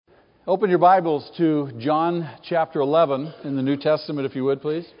Open your Bibles to John chapter 11 in the New Testament, if you would,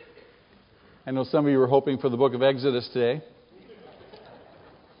 please. I know some of you were hoping for the book of Exodus today.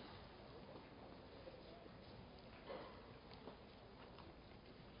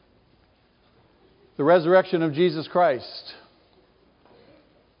 The resurrection of Jesus Christ.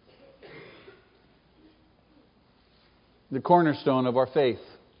 The cornerstone of our faith.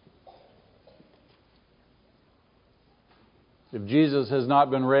 If Jesus has not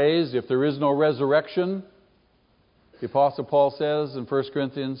been raised, if there is no resurrection, the Apostle Paul says in 1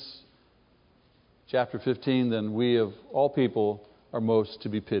 Corinthians chapter 15, then we of all people are most to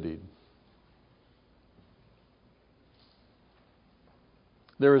be pitied.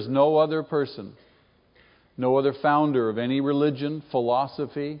 There is no other person, no other founder of any religion,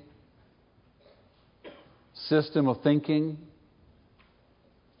 philosophy, system of thinking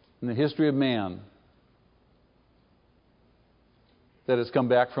in the history of man that has come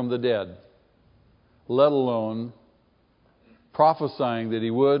back from the dead, let alone prophesying that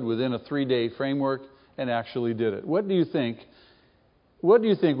he would within a 3-day framework and actually did it. What do you think would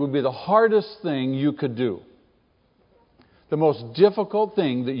be the hardest thing you could do? The most difficult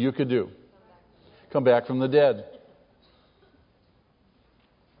thing that you could do? Come back from the dead.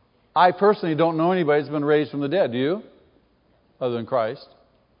 I personally don't know anybody that's been raised from the dead. Do you? Other than Christ.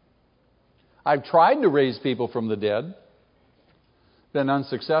 I've tried to raise people from the dead. Been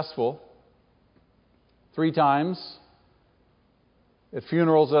unsuccessful 3 times at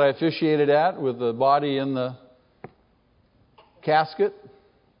funerals that I officiated at with the body in the casket.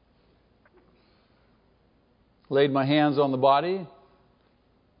 Laid my hands on the body,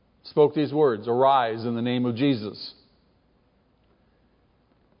 spoke these words, "Arise in the name of Jesus."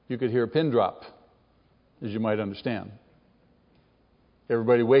 You could hear a pin drop, as you might understand.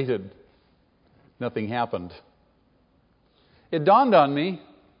 Everybody waited. Nothing happened. It dawned on me,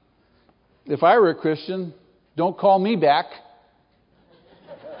 if I were a Christian, don't call me back.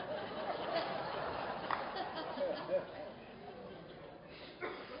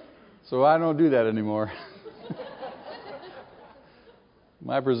 So I don't do that anymore.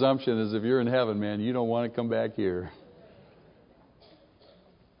 My presumption is if you're in heaven, man, you don't want to come back here.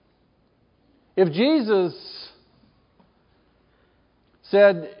 If Jesus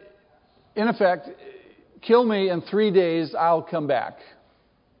said, in effect, kill me in 3 days, I'll come back.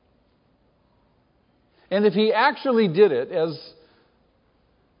 And if he actually did it, as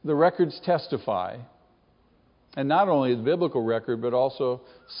the records testify, and not only the biblical record, but also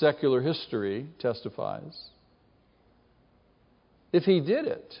secular history testifies, if he did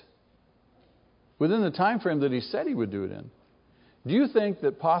it within the time frame that he said he would do it in, do you think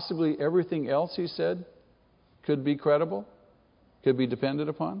that possibly everything else he said could be credible, could be depended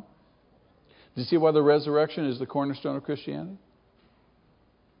upon? Do you see why the resurrection is the cornerstone of Christianity?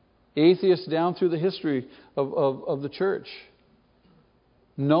 Atheists down through the history of the church,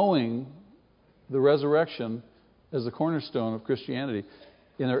 knowing the resurrection as the cornerstone of Christianity,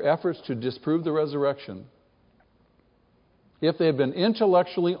 in their efforts to disprove the resurrection, if they have been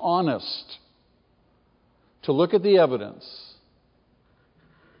intellectually honest to look at the evidence,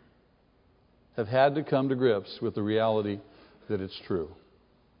 have had to come to grips with the reality that it's true.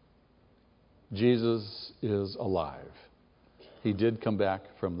 Jesus is alive. He did come back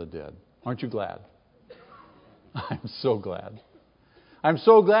from the dead. Aren't you glad? I'm so glad. I'm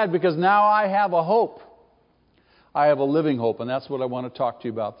so glad because now I have a hope. I have a living hope, and that's what I want to talk to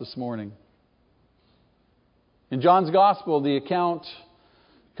you about this morning. In John's Gospel, the account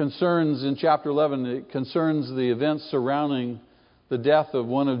concerns, in chapter 11, it concerns the events surrounding the death of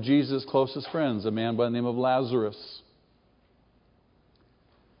one of Jesus' closest friends, a man by the name of Lazarus.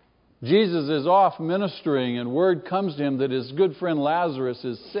 Jesus is off ministering, and word comes to him that his good friend Lazarus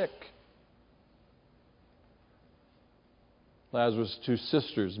is sick. Lazarus' 2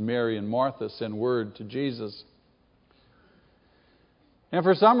 sisters, Mary and Martha, send word to Jesus. And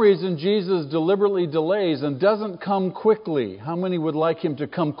for some reason, Jesus deliberately delays and doesn't come quickly. How many would like him to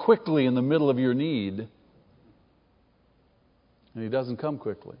come quickly in the middle of your need? And he doesn't come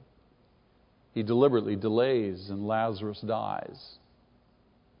quickly. He deliberately delays, and Lazarus dies.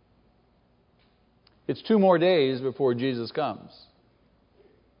 It's 2 more days before Jesus comes.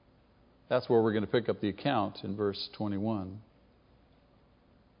 That's where we're going to pick up the account in verse 21.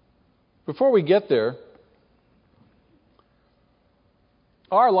 Before we get there,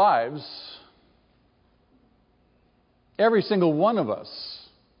 our lives, every single one of us,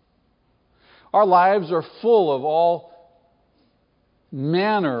 our lives are full of all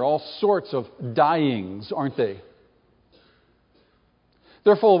manner, all sorts of dyings, aren't they?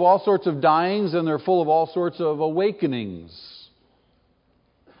 They're full of all sorts of dyings, and they're full of all sorts of awakenings.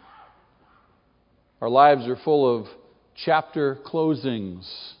 Our lives are full of chapter closings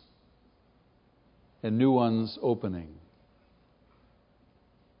and new ones opening.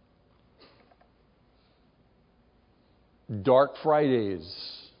 Dark Fridays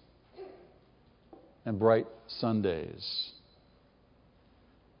and bright Sundays.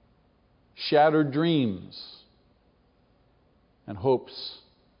 Shattered dreams and hopes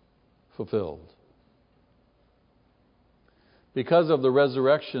fulfilled. Because of the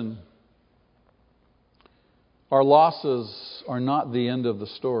resurrection, our losses are not the end of the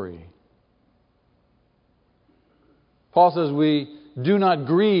story. Paul says we do not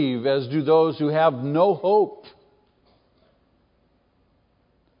grieve as do those who have no hope.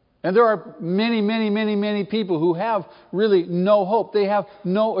 And there are many people who have really no hope. They have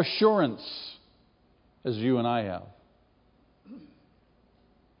no assurance, as you and I have.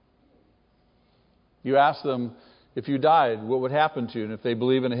 You ask them, if you died, what would happen to you? And if they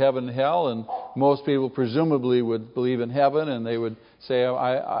believe in heaven and hell, and most people presumably would believe in heaven, and they would say,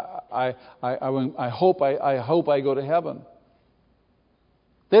 I hope I go to heaven.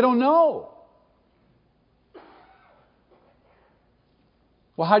 They don't know.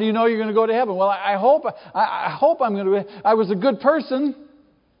 Well, how do you know you're going to go to heaven? Well, I hope I'm going to. I was a good person.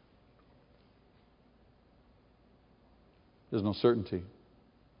 There's no certainty.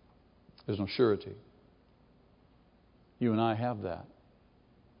 There's no surety. You and I have that.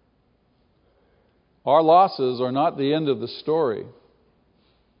 Our losses are not the end of the story.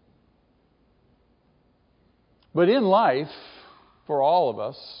 But in life, for all of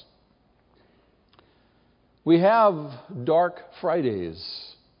us, we have dark Fridays.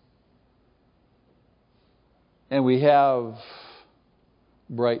 And we have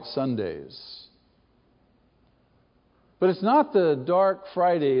bright Sundays. But it's not the dark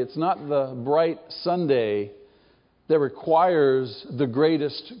Friday, it's not the bright Sunday that requires the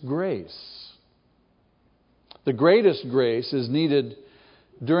greatest grace. The greatest grace is needed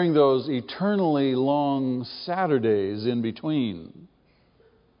during those eternally long Saturdays in between,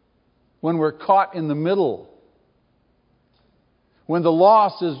 when we're caught in the middle, when the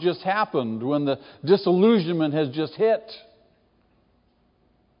loss has just happened, when the disillusionment has just hit.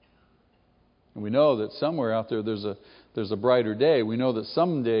 And we know that somewhere out there there's a brighter day. We know that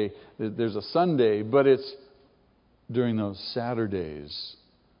someday there's a Sunday, but it's during those Saturdays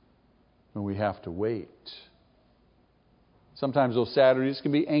when we have to wait. Sometimes those Saturdays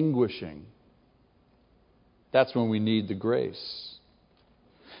can be anguishing. That's when we need the grace.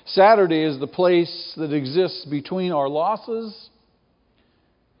 Saturday is the place that exists between our losses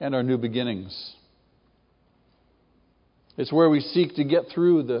and our new beginnings. It's where we seek to get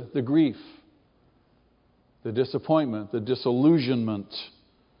through the grief, the disappointment, the disillusionment,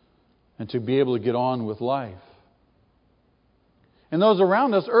 and to be able to get on with life. And those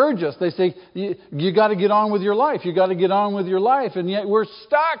around us urge us. They say, you got to get on with your life. You got to get on with your life. And yet we're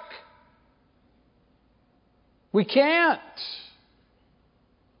stuck. We can't.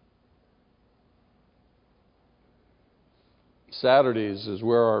 Saturdays is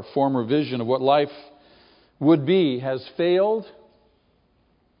where our former vision of what life would be has failed.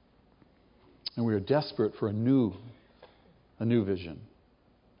 And we are desperate for a new vision,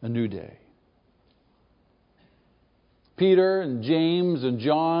 a new day. Peter and James and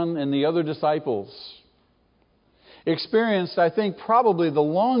John and the other disciples experienced, I think, probably the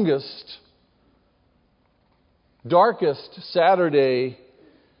longest, darkest Saturday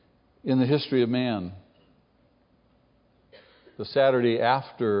in the history of man. The Saturday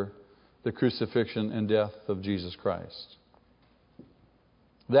after the crucifixion and death of Jesus Christ.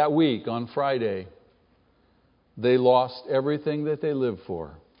 That week, on Friday, they lost everything that they lived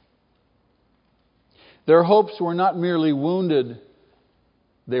for. Their hopes were not merely wounded,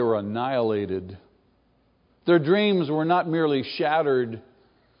 they were annihilated. Their dreams were not merely shattered,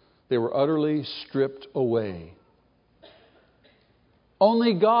 they were utterly stripped away.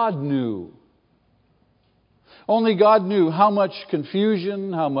 Only God knew. Only God knew how much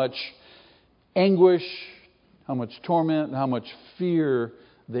confusion, how much anguish, how much torment, how much fear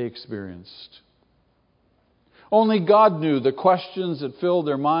they experienced. Only God knew the questions that filled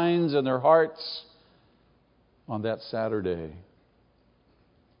their minds and their hearts on that Saturday.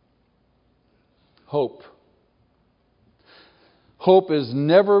 Hope. Hope is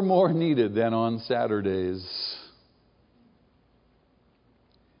never more needed than on Saturdays.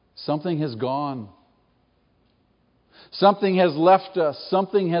 Something has gone. Something has left us.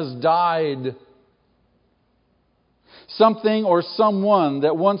 Something has died. Something or someone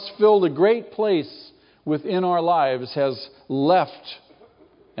that once filled a great place within our lives has left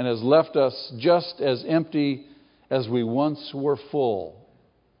and has left us just as empty as we once were full.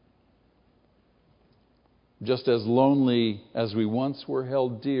 just as lonely as we once were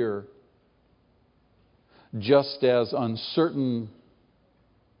held dear, just as uncertain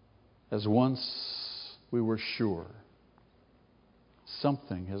as once we were sure.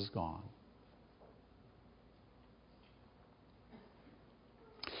 Something has gone.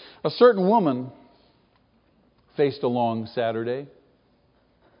 A certain woman faced a long Saturday.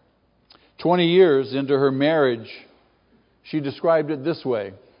 20 years into her marriage, she described it this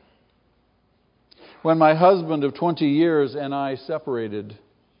way: when my husband of 20 years and I separated,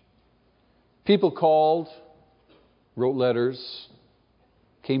 people called, wrote letters,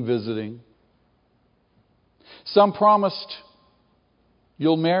 came visiting. Some promised,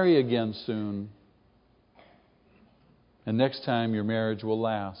 "You'll marry again soon, and next time your marriage will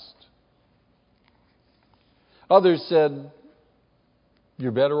last." Others said,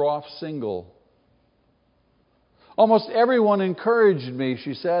 "You're better off single." Almost everyone encouraged me,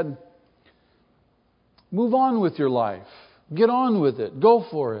 she said. "Move on with your life. Get on with it. Go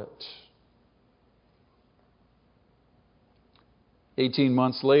for it." 18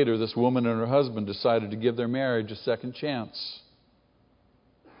 months later, this woman and her husband decided to give their marriage a second chance.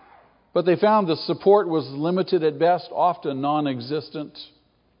 But they found the support was limited at best, often non-existent.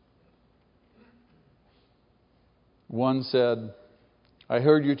 One said, "I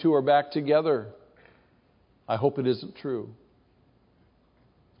heard you two are back together. I hope it isn't true."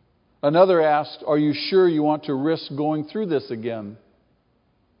 Another asked, "Are you sure you want to risk going through this again?"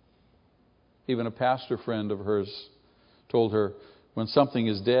 Even a pastor friend of hers told her, "When something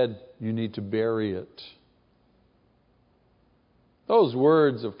is dead, you need to bury it." Those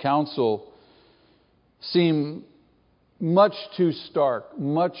words of counsel seem much too stark,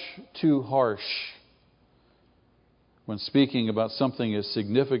 much too harsh when speaking about something as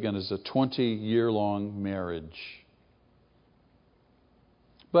significant as a 20-year-long marriage.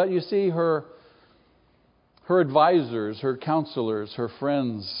 But you see, her advisors, her counselors, her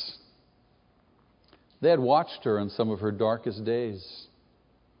friends, they had watched her in some of her darkest days.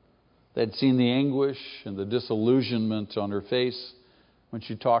 They had seen the anguish and the disillusionment on her face when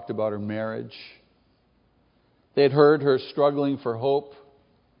she talked about her marriage. They had heard her struggling for hope.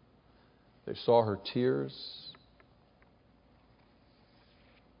 They saw her tears.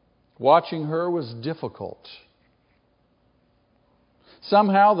 Watching her was difficult.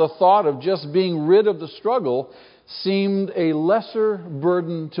 Somehow the thought of just being rid of the struggle seemed a lesser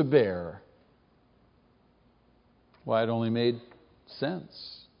burden to bear. Why, it only made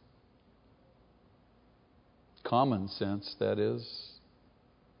sense. Common sense, that is.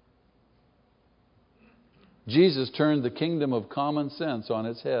 Jesus turned the kingdom of common sense on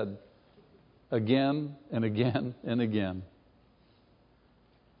its head again and again and again.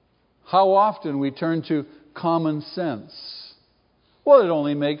 How often we turn to common sense. Well, it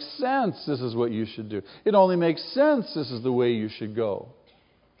only makes sense. This is what you should do. It only makes sense. This is the way you should go.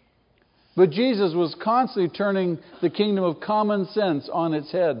 But Jesus was constantly turning the kingdom of common sense on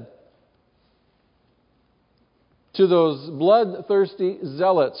its head. To those bloodthirsty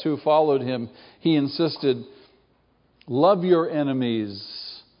zealots who followed him, he insisted, "Love your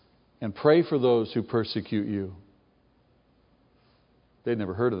enemies and pray for those who persecute you." They'd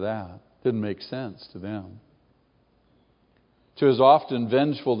never heard of that. Didn't make sense to them. To his often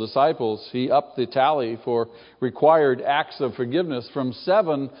vengeful disciples, he upped the tally for required acts of forgiveness from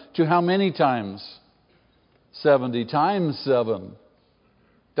 7 to how many times? 70 times 7.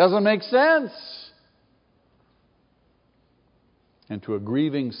 Doesn't make sense. And to a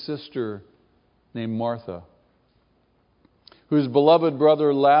grieving sister named Martha, whose beloved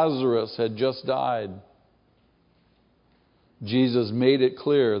brother Lazarus had just died, Jesus made it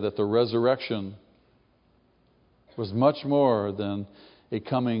clear that the resurrection was much more than a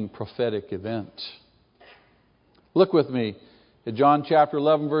coming prophetic event. Look with me at John chapter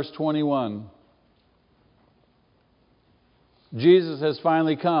 11, verse 21. Jesus has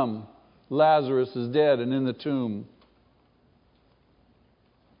finally come. Lazarus is dead and in the tomb.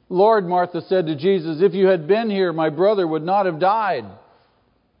 "Lord," Martha said to Jesus, "if you had been here, my brother would not have died.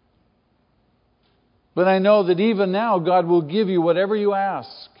 But I know that even now God will give you whatever you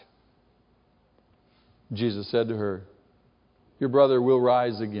ask." Jesus said to her, "Your brother will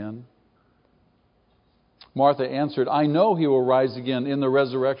rise again." Martha answered, "I know he will rise again in the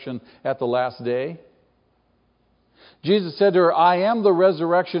resurrection at the last day." Jesus said to her, "I am the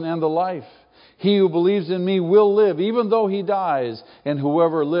resurrection and the life. He who believes in me will live, even though he dies, and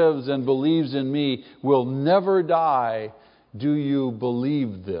whoever lives and believes in me will never die. Do you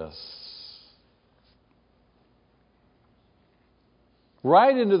believe this?"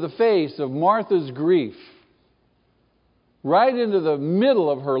 Right into the face of Martha's grief, right into the middle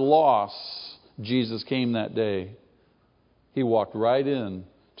of her loss, Jesus came that day, He walked right in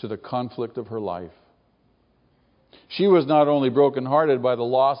to the conflict of her life. She was not only brokenhearted by the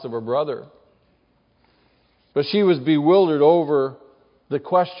loss of her brother, but she was bewildered over the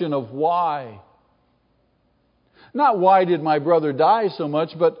question of why. Not why did my brother die so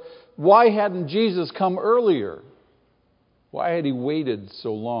much, but why hadn't Jesus come earlier? Why had He waited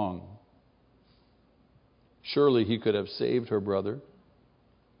so long? Surely He could have saved her brother.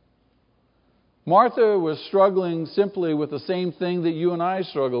 Martha was struggling simply with the same thing that you and I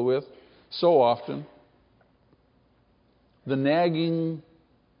struggle with so often. The nagging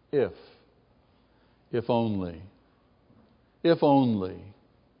if. If only. If only.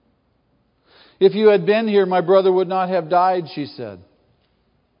 If you had been here, my brother would not have died, she said.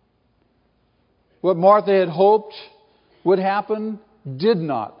 What Martha had hoped would happen did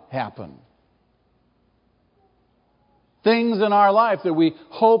not happen. Things in our life that we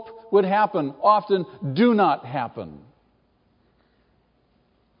hope would happen often do not happen.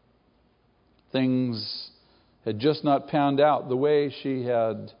 Things had just not panned out the way she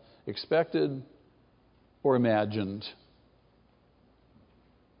had expected or imagined.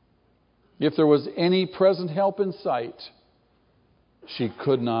 If there was any present help in sight, she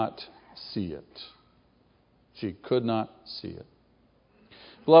could not see it. She could not see it.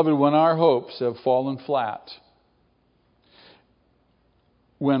 Beloved, when our hopes have fallen flat,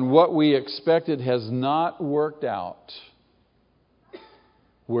 when what we expected has not worked out,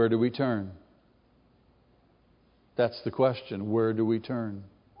 where do we turn? That's the question. Where do we turn?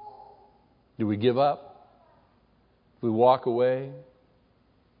 Do we give up? Do we walk away?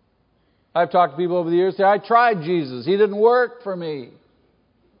 I've talked to people over the years who say, I tried Jesus. He didn't work for me.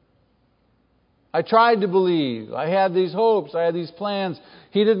 I tried to believe. I had these hopes. I had these plans.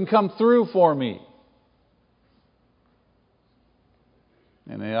 He didn't come through for me.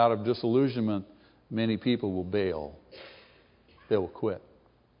 And out of disillusionment, many people will bail. They will quit.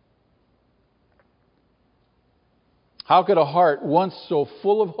 How could a heart once so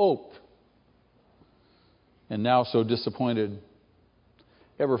full of hope and now so disappointed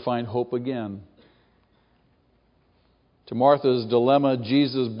ever find hope again? To Martha's dilemma,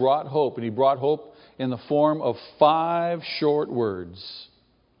 Jesus brought hope, and He brought hope in the form of 5 short words.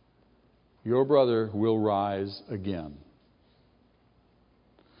 Your brother will rise again.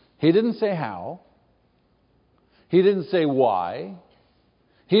 He didn't say how. He didn't say why.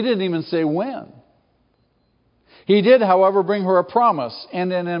 He didn't even say when. He did, however, bring her a promise,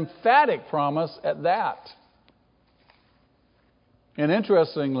 and an emphatic promise at that. And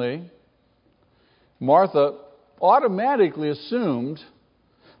interestingly, Martha automatically assumed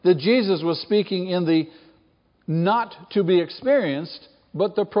that Jesus was speaking in the not to be experienced,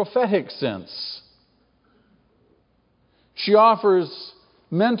 but the prophetic sense. She offers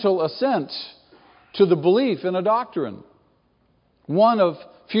mental assent to the belief in a doctrine, one of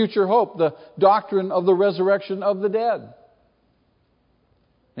future hope, the doctrine of the resurrection of the dead.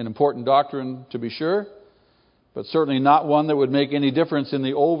 An important doctrine, to be sure, but certainly not one that would make any difference in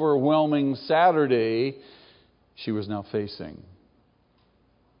the overwhelming Saturday she was now facing.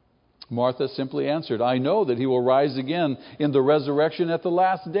 Martha simply answered, I know that He will rise again in the resurrection at the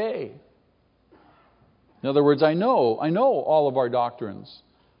last day. In other words, I know all of our doctrines.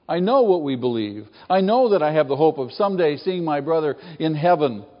 I know what we believe. I know that I have the hope of someday seeing my brother in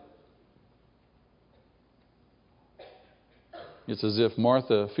heaven. It's as if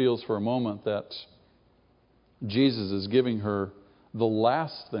Martha feels for a moment that Jesus is giving her the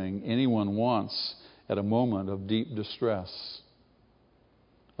last thing anyone wants at a moment of deep distress.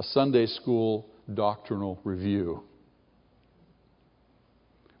 A Sunday school doctrinal review.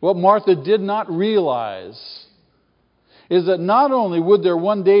 What Martha did not realize is that not only would there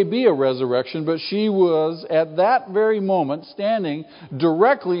one day be a resurrection, but she was at that very moment standing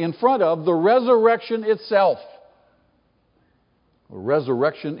directly in front of the resurrection itself. A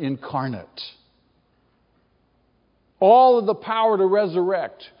resurrection incarnate. All of the power to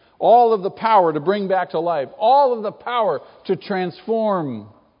resurrect, all of the power to bring back to life, all of the power to transform,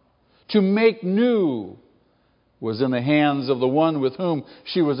 to make new, was in the hands of the one with whom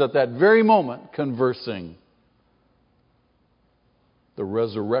she was at that very moment conversing. The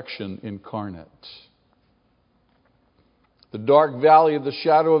resurrection incarnate. The dark valley of the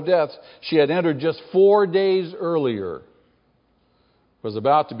shadow of death she had entered just 4 days earlier was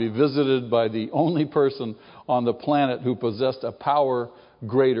about to be visited by the only person on the planet who possessed a power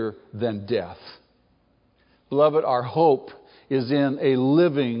greater than death. Beloved, our hope is in a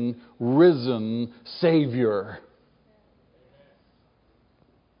living, risen Savior.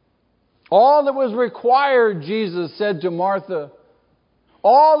 All that was required, Jesus said to Martha,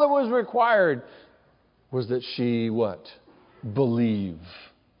 All that was required was that she what? Believe.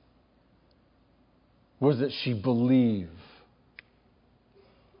 Was that she believe.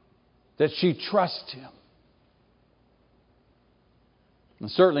 That she trust Him. And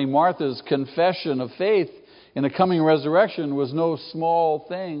certainly Martha's confession of faith in the coming resurrection was no small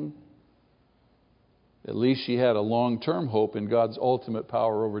thing. At least she had a long-term hope in God's ultimate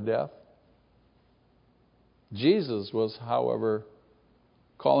power over death. Jesus was, however,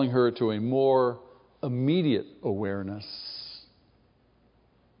 calling her to a more immediate awareness.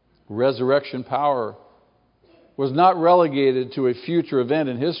 Resurrection power was not relegated to a future event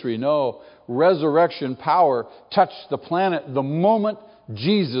in history. No, resurrection power touched the planet the moment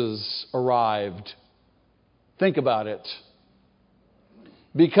Jesus arrived. Think about it.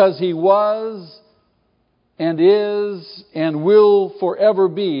 Because He was and is and will forever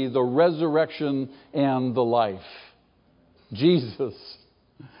be the resurrection and the life. Jesus.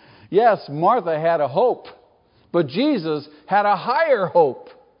 Yes, Martha had a hope, but Jesus had a higher hope,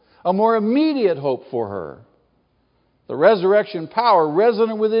 a more immediate hope for her. The resurrection power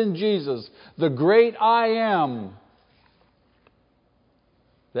resident within Jesus, the great I Am.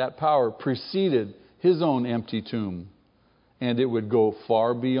 That power preceded His own empty tomb, and it would go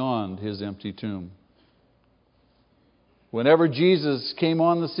far beyond His empty tomb. Whenever Jesus came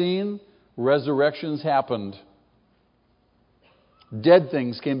on the scene, resurrections happened. Dead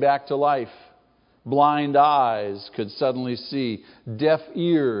things came back to life. Blind eyes could suddenly see. Deaf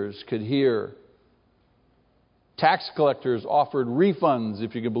ears could hear. Tax collectors offered refunds,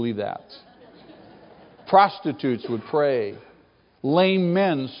 if you can believe that. Prostitutes would pray. Lame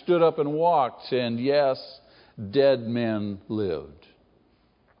men stood up and walked. And yes, dead men lived.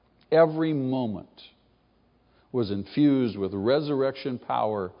 Every moment was infused with resurrection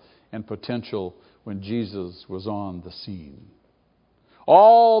power and potential when Jesus was on the scene.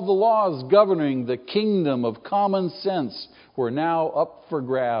 All the laws governing the kingdom of common sense were now up for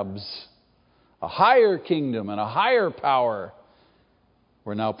grabs. A higher kingdom and a higher power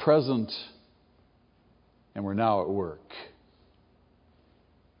were now present and were now at work.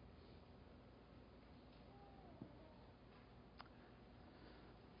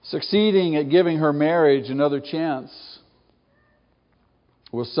 Succeeding at giving her marriage another chance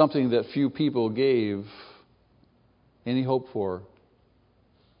was something that few people gave any hope for.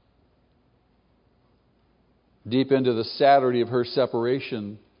 Deep into the Saturday of her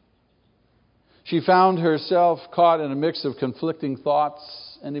separation, she found herself caught in a mix of conflicting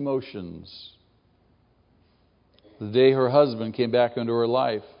thoughts and emotions. The day her husband came back into her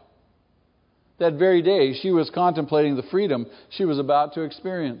life, that very day she was contemplating the freedom she was about to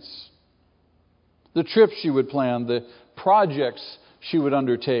experience. The trips she would plan, the projects she would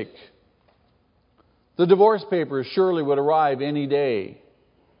undertake. The divorce papers surely would arrive any day.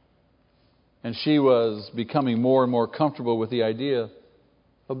 And she was becoming more and more comfortable with the idea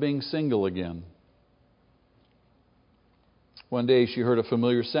of being single again. One day she heard a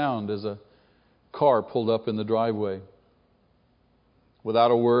familiar sound as a car pulled up in the driveway. Without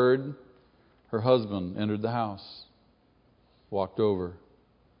a word, her husband entered the house, walked over,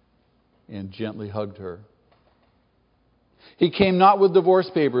 and gently hugged her. He came not with divorce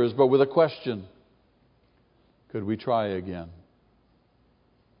papers, but with a question. Could we try again?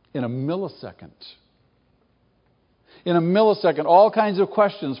 In a millisecond, all kinds of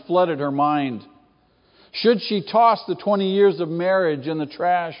questions flooded her mind. Should she toss the 20 years of marriage in the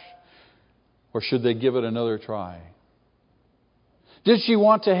trash, or should they give it another try? Did she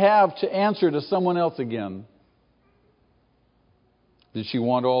want to have to answer to someone else again? Did she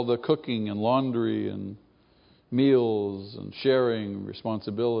want all the cooking and laundry and meals and sharing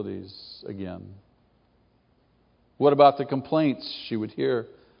responsibilities again? What about the complaints she would hear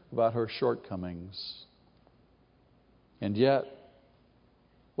about her shortcomings? And yet,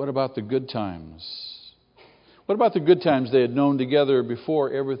 what about the good times? What about the good times they had known together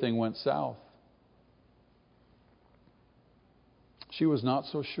before everything went south? She was not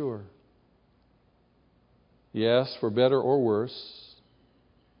so sure. Yes, for better or worse,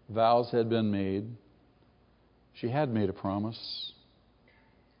 vows had been made. She had made a promise.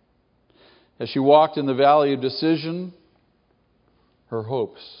 As she walked in the valley of decision, her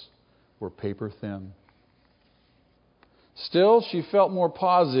hopes were paper thin. Still, she felt more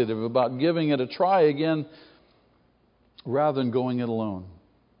positive about giving it a try again rather than going it alone.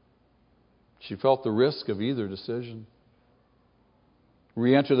 She felt the risk of either decision.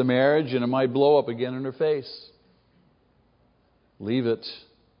 Re-enter the marriage and it might blow up again in her face. Leave it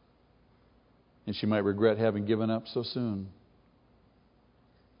and she might regret having given up so soon.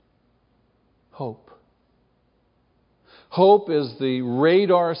 Hope. Hope is the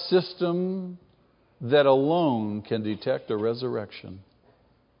radar system that alone can detect a resurrection.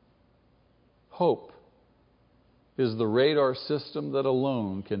 Hope is the radar system that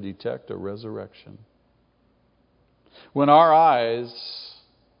alone can detect a resurrection. When our eyes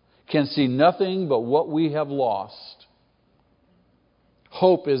can see nothing but what we have lost,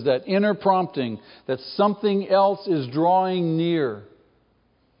 hope is that inner prompting that something else is drawing near.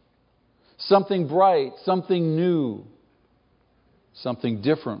 Something bright, something new, something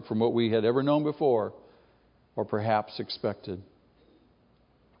different from what we had ever known before or perhaps expected.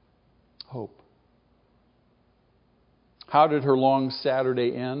 Hope. How did her long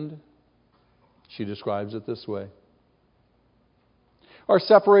Saturday end? She describes it this way. Our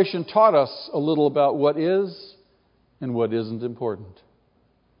separation taught us a little about what is and what isn't important.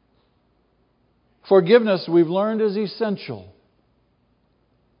 Forgiveness, we've learned, is essential.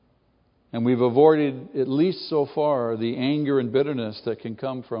 And we've avoided, at least so far, the anger and bitterness that can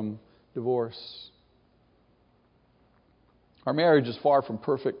come from divorce. Our marriage is far from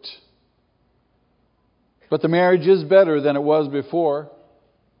perfect. But the marriage is better than it was before.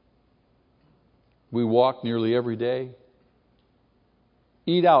 We walk nearly every day,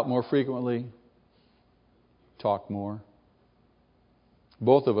 eat out more frequently, talk more.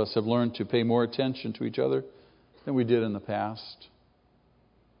 Both of us have learned to pay more attention to each other than we did in the past.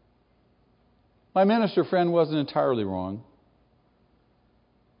 My minister friend wasn't entirely wrong.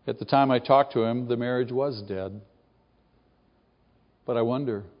 At the time I talked to him, the marriage was dead. But I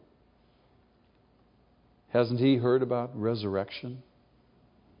wonder, hasn't he heard about resurrection?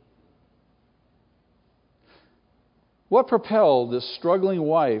 What propelled this struggling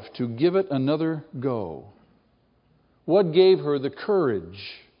wife to give it another go? What gave her the courage?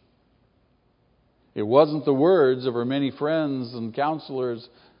 It wasn't the words of her many friends and counselors.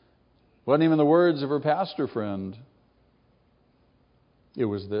 It wasn't even the words of her pastor friend. It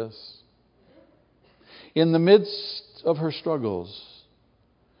was this. In the midst of her struggles,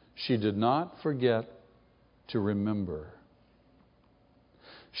 she did not forget to remember.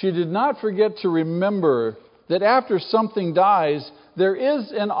 She did not forget to remember that after something dies, there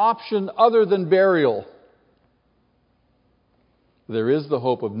is an option other than burial. There is the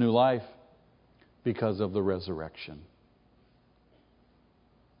hope of new life because of the resurrection.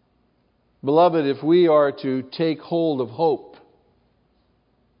 Beloved, if we are to take hold of hope,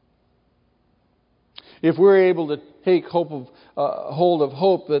 if we're able to take hold of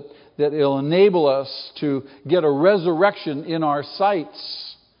hope that it'll enable us to get a resurrection in our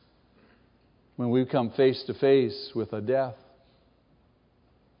sights when we come face to face with a death,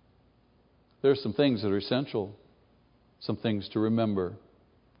 there's some things that are essential, some things to remember.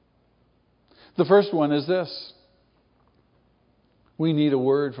 The first one is this. We need a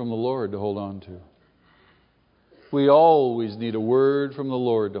word from the Lord to hold on to. We always need a word from the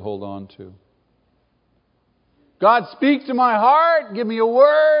Lord to hold on to. God, speak to my heart. Give me a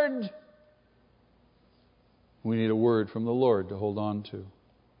word. We need a word from the Lord to hold on to.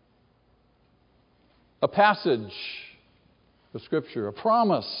 A passage of Scripture, a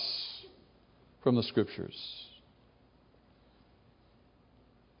promise from the Scriptures.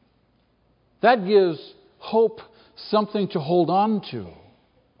 That gives hope something to hold on to.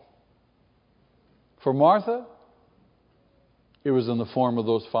 For Martha, it was in the form of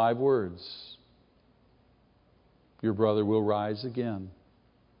those 5 words. Your brother will rise again.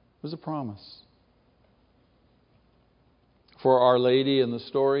 It was a promise. For Our Lady in the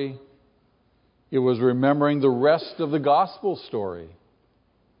story, it was remembering the rest of the gospel story.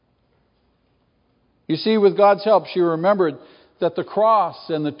 You see, with God's help, she remembered that the cross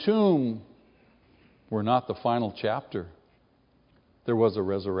and the tomb were not the final chapter. There was a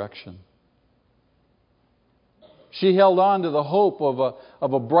resurrection. She held on to the hope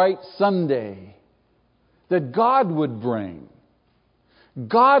of a bright Sunday that God would bring.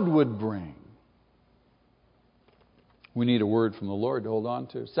 God would bring. We need a word from the Lord to hold on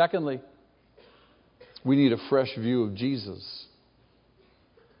to. Secondly, we need a fresh view of Jesus.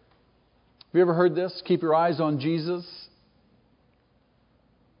 Have you ever heard this? Keep your eyes on Jesus.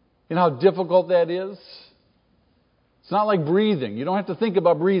 You know how difficult that is? It's not like breathing. You don't have to think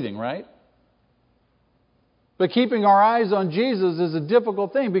about breathing, right? But keeping our eyes on Jesus is a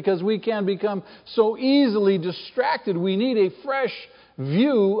difficult thing because we can become so easily distracted. We need a fresh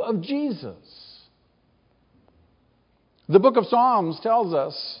view of Jesus. The book of Psalms tells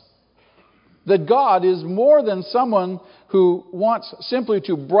us that God is more than someone who wants simply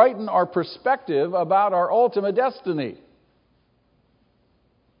to brighten our perspective about our ultimate destiny.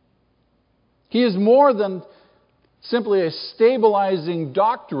 He is more than simply a stabilizing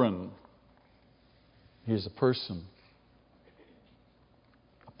doctrine. He is a person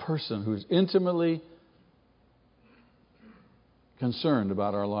person who's intimately concerned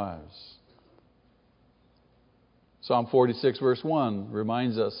about our lives. Psalm 46 verse 1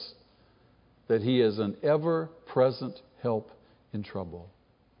 reminds us that He is an ever-present help in trouble.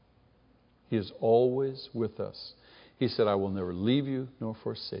 He is always with us. He said, I will never leave you nor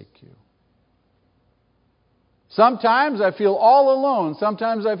forsake you. Sometimes I feel all alone.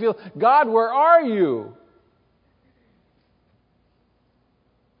 Sometimes I feel, God, where are you?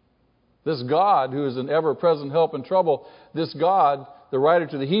 This God who is an ever-present help in trouble, this God, the writer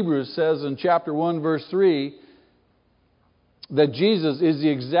to the Hebrews says in chapter 1 verse 3, that Jesus is the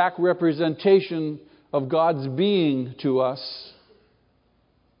exact representation of God's being to us.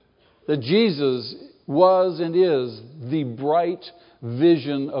 That Jesus was and is the bright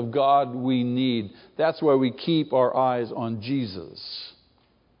vision of God we need. That's why we keep our eyes on Jesus.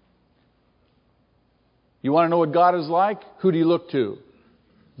 You want to know what God is like? Who do you look to?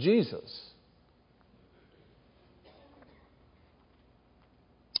 Jesus.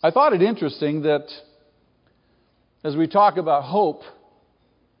 I thought it interesting that as we talk about hope,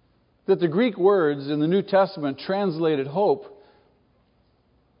 that the Greek words in the New Testament translated hope,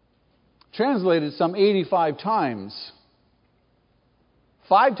 translated some 85 times.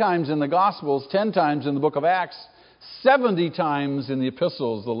 5 times in the Gospels, 10 times in the book of Acts, 70 times in the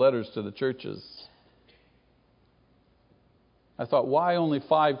epistles, the letters to the churches. I thought, why only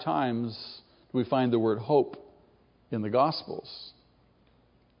 5 times do we find the word hope in the Gospels?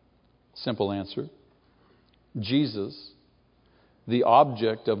 Simple answer. Jesus, the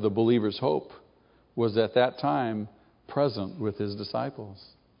object of the believer's hope, was at that time present with His disciples.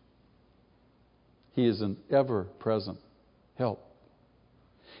 He is an ever-present help.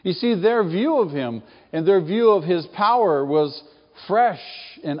 You see, their view of Him and their view of His power was fresh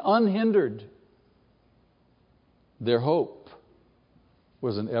and unhindered. Their hope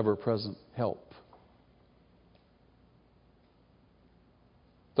was an ever-present help.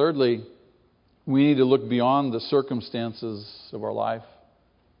 Thirdly, we need to look beyond the circumstances of our life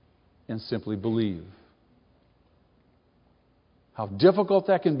and simply believe. How difficult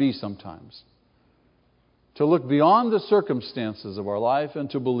that can be sometimes. To look beyond the circumstances of our life and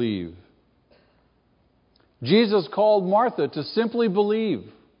to believe. Jesus called Martha to simply believe.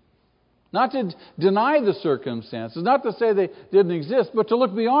 Not to deny the circumstances, not to say they didn't exist, but to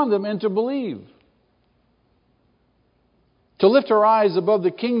look beyond them and to believe. To lift her eyes above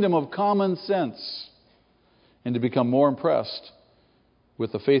the kingdom of common sense and to become more impressed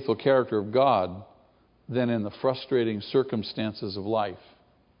with the faithful character of God than in the frustrating circumstances of life.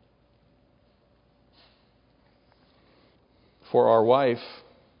 For our wife,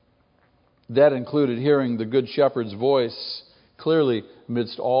 that included hearing the Good Shepherd's voice clearly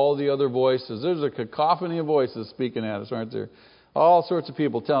amidst all the other voices. There's a cacophony of voices speaking at us, aren't there? All sorts of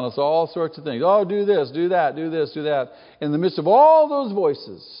people telling us all sorts of things. Oh, do this, do that, do this, do that. In the midst of all those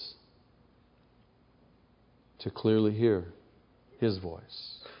voices, to clearly hear His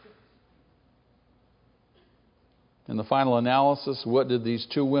voice. In the final analysis, what did these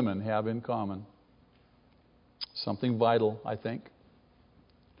 2 women have in common? Something vital, I think.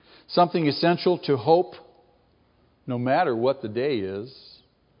 Something essential to hope, no matter what the day is.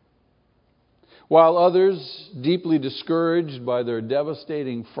 While others, deeply discouraged by their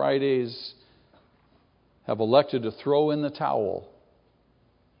devastating Fridays, have elected to throw in the towel,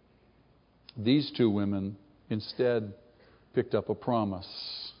 these 2 women instead picked up a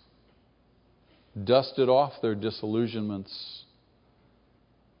promise, dusted off their disillusionments,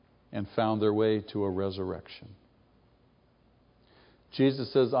 and found their way to a resurrection.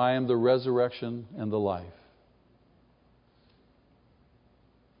 Jesus says, I am the resurrection and the life.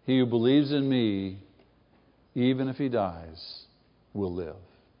 He who believes in me, even if he dies, will live.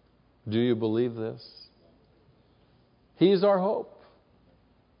 Do you believe this? He's our hope.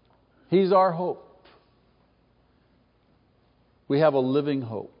 He's our hope. We have a living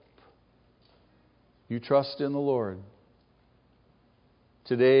hope. You trust in the Lord.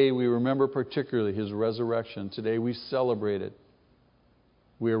 Today we remember particularly His resurrection. Today we celebrate it.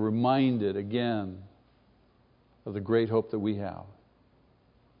 We are reminded again of the great hope that we have.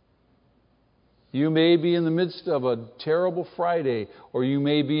 You may be in the midst of a terrible Friday, or you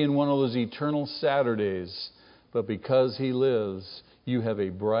may be in one of those eternal Saturdays, but because He lives, you have a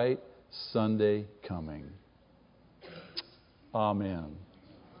bright Sunday coming. Amen.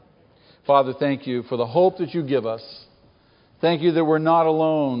 Father, thank You for the hope that You give us. Thank You that we're not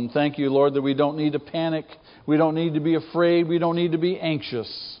alone. Thank You, Lord, that we don't need to panic. We don't need to be afraid. We don't need to be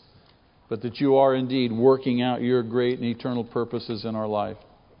anxious. But that You are indeed working out Your great and eternal purposes in our life.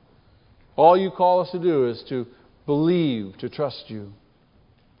 All You call us to do is to believe, to trust You.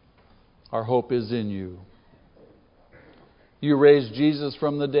 Our hope is in you. You raised Jesus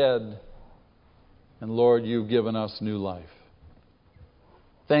from the dead. And Lord, you've given us new life.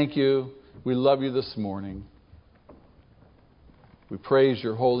 Thank you. We love you this morning. We praise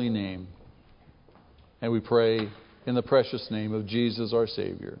your holy name. And we pray in the precious name of Jesus our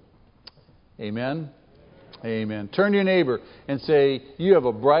Savior. Amen. Amen. Turn to your neighbor and say, you have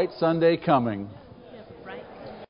a bright Sunday coming.